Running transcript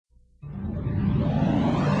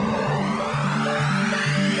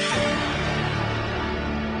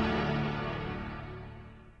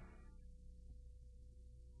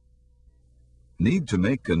Need to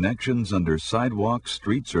make connections under sidewalks,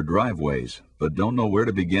 streets, or driveways, but don't know where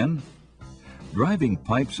to begin? Driving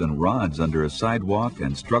pipes and rods under a sidewalk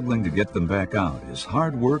and struggling to get them back out is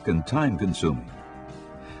hard work and time-consuming.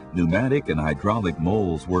 Pneumatic and hydraulic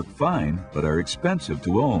moles work fine, but are expensive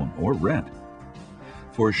to own or rent.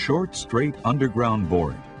 For short, straight underground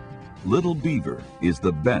boring, Little Beaver is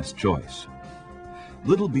the best choice.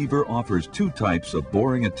 Little Beaver offers two types of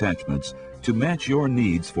boring attachments to match your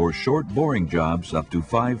needs for short boring jobs up to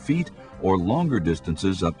 5 feet or longer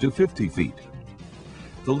distances up to 50 feet.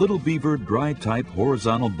 The Little Beaver dry type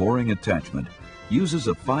horizontal boring attachment uses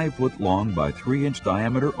a 5-foot long by 3-inch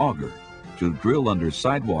diameter auger to drill under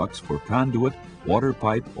sidewalks for conduit, water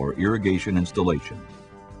pipe, or irrigation installation.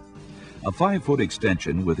 A 5-foot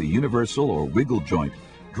extension with a universal or wiggle joint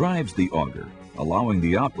drives the auger, allowing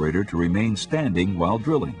the operator to remain standing while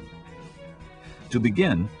drilling. To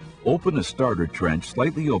begin, open a starter trench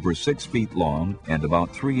slightly over 6 feet long and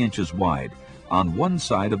about 3 inches wide on one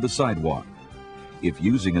side of the sidewalk. If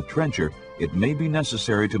using a trencher, it may be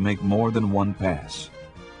necessary to make more than one pass.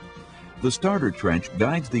 The starter trench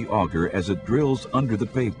guides the auger as it drills under the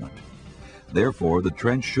pavement. Therefore, the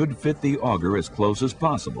trench should fit the auger as close as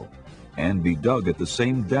possible and be dug at the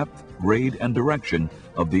same depth, grade, and direction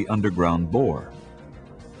of the underground bore.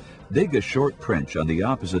 Dig a short trench on the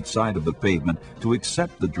opposite side of the pavement to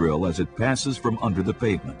accept the drill as it passes from under the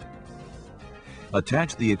pavement.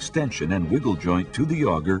 Attach the extension and wiggle joint to the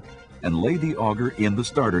auger and lay the auger in the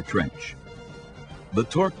starter trench. The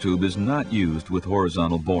torque tube is not used with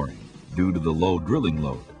horizontal boring due to the low drilling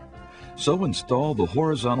load. So install the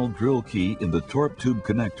horizontal drill key in the torque tube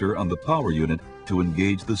connector on the power unit to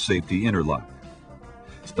engage the safety interlock.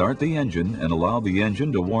 Start the engine and allow the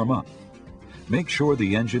engine to warm up. Make sure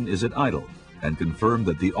the engine is at idle and confirm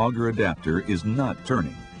that the auger adapter is not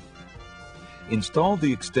turning. Install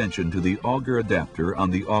the extension to the auger adapter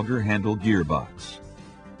on the auger handle gearbox.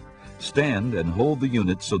 Stand and hold the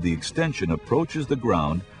unit so the extension approaches the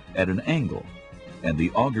ground at an angle and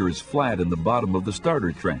the auger is flat in the bottom of the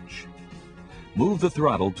starter trench. Move the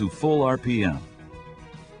throttle to full RPM.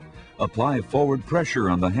 Apply forward pressure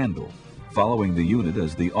on the handle, following the unit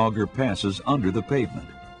as the auger passes under the pavement.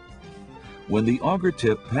 When the auger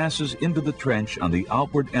tip passes into the trench on the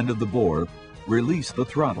outward end of the bore, release the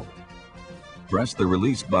throttle. Press the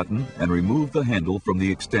release button and remove the handle from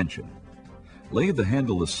the extension. Lay the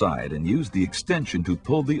handle aside and use the extension to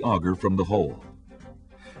pull the auger from the hole.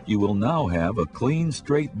 You will now have a clean,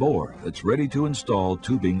 straight bore that's ready to install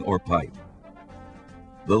tubing or pipe.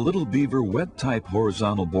 The Little Beaver wet type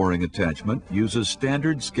horizontal boring attachment uses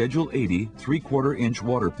standard Schedule 80 3/4-inch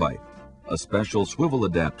water pipe, a special swivel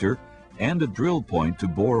adapter, and a drill point to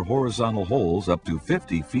bore horizontal holes up to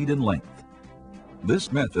 50 feet in length.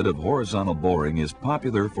 This method of horizontal boring is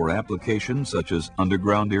popular for applications such as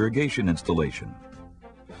underground irrigation installation.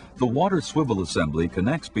 The water swivel assembly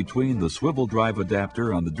connects between the swivel drive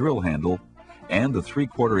adapter on the drill handle and the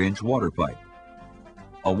 3/4-inch water pipe.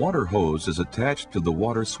 A water hose is attached to the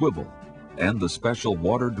water swivel, and the special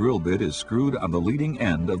water drill bit is screwed on the leading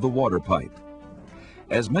end of the water pipe.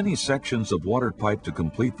 As many sections of water pipe to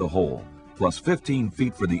complete the hole, plus 15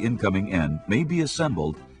 feet for the incoming end, may be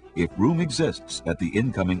assembled if room exists at the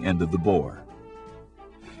incoming end of the bore.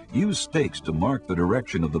 Use stakes to mark the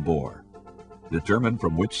direction of the bore. Determine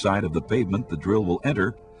from which side of the pavement the drill will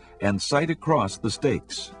enter and sight across the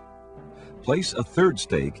stakes. Place a third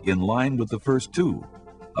stake in line with the first two,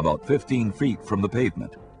 about 15 feet from the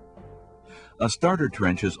pavement. A starter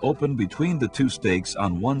trench is opened between the two stakes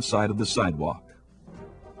on one side of the sidewalk.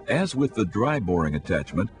 As with the dry boring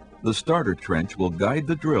attachment, the starter trench will guide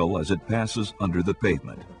the drill as it passes under the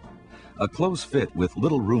pavement. A close fit with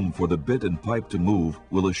little room for the bit and pipe to move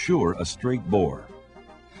will assure a straight bore.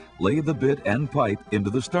 Lay the bit and pipe into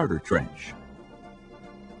the starter trench.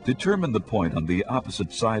 Determine the point on the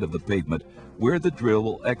opposite side of the pavement where the drill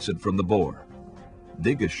will exit from the bore.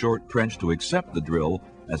 Dig a short trench to accept the drill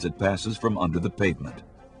as it passes from under the pavement.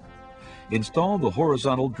 Install the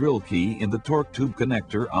horizontal drill key in the torque tube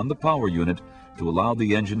connector on the power unit to allow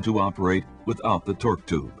the engine to operate without the torque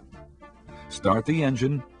tube. Start the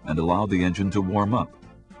engine and allow the engine to warm up.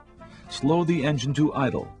 Slow the engine to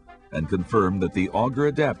idle and confirm that the auger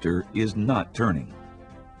adapter is not turning.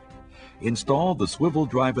 Install the swivel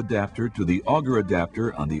drive adapter to the auger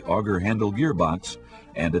adapter on the auger handle gearbox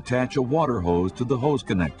and attach a water hose to the hose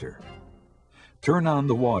connector. Turn on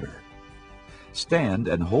the water. Stand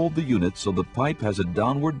and hold the unit so the pipe has a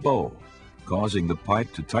downward bow, causing the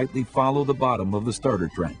pipe to tightly follow the bottom of the starter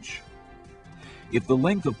trench. If the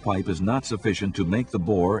length of pipe is not sufficient to make the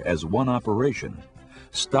bore as one operation,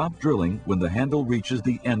 Stop drilling when the handle reaches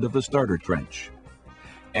the end of the starter trench.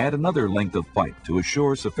 Add another length of pipe to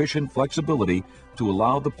assure sufficient flexibility to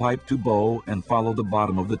allow the pipe to bow and follow the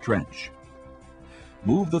bottom of the trench.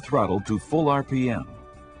 Move the throttle to full RPM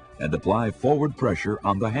and apply forward pressure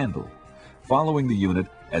on the handle, following the unit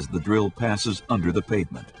as the drill passes under the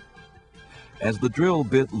pavement. As the drill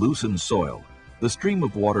bit loosens soil, the stream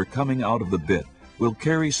of water coming out of the bit will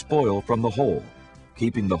carry spoil from the hole,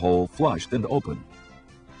 keeping the hole flushed and open.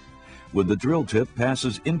 When the drill tip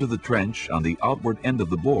passes into the trench on the outward end of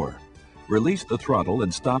the bore, release the throttle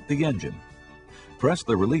and stop the engine. Press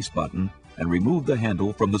the release button and remove the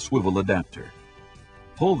handle from the swivel adapter.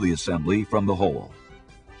 Pull the assembly from the hole.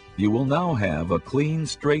 You will now have a clean,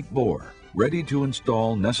 straight bore, ready to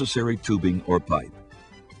install necessary tubing or pipe.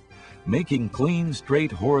 Making clean,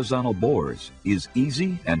 straight horizontal bores is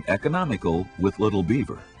easy and economical with Little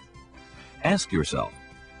Beaver. Ask yourself,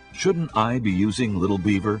 shouldn't I be using Little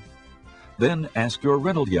Beaver? Then ask your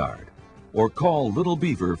rental yard or call Little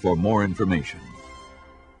Beaver for more information.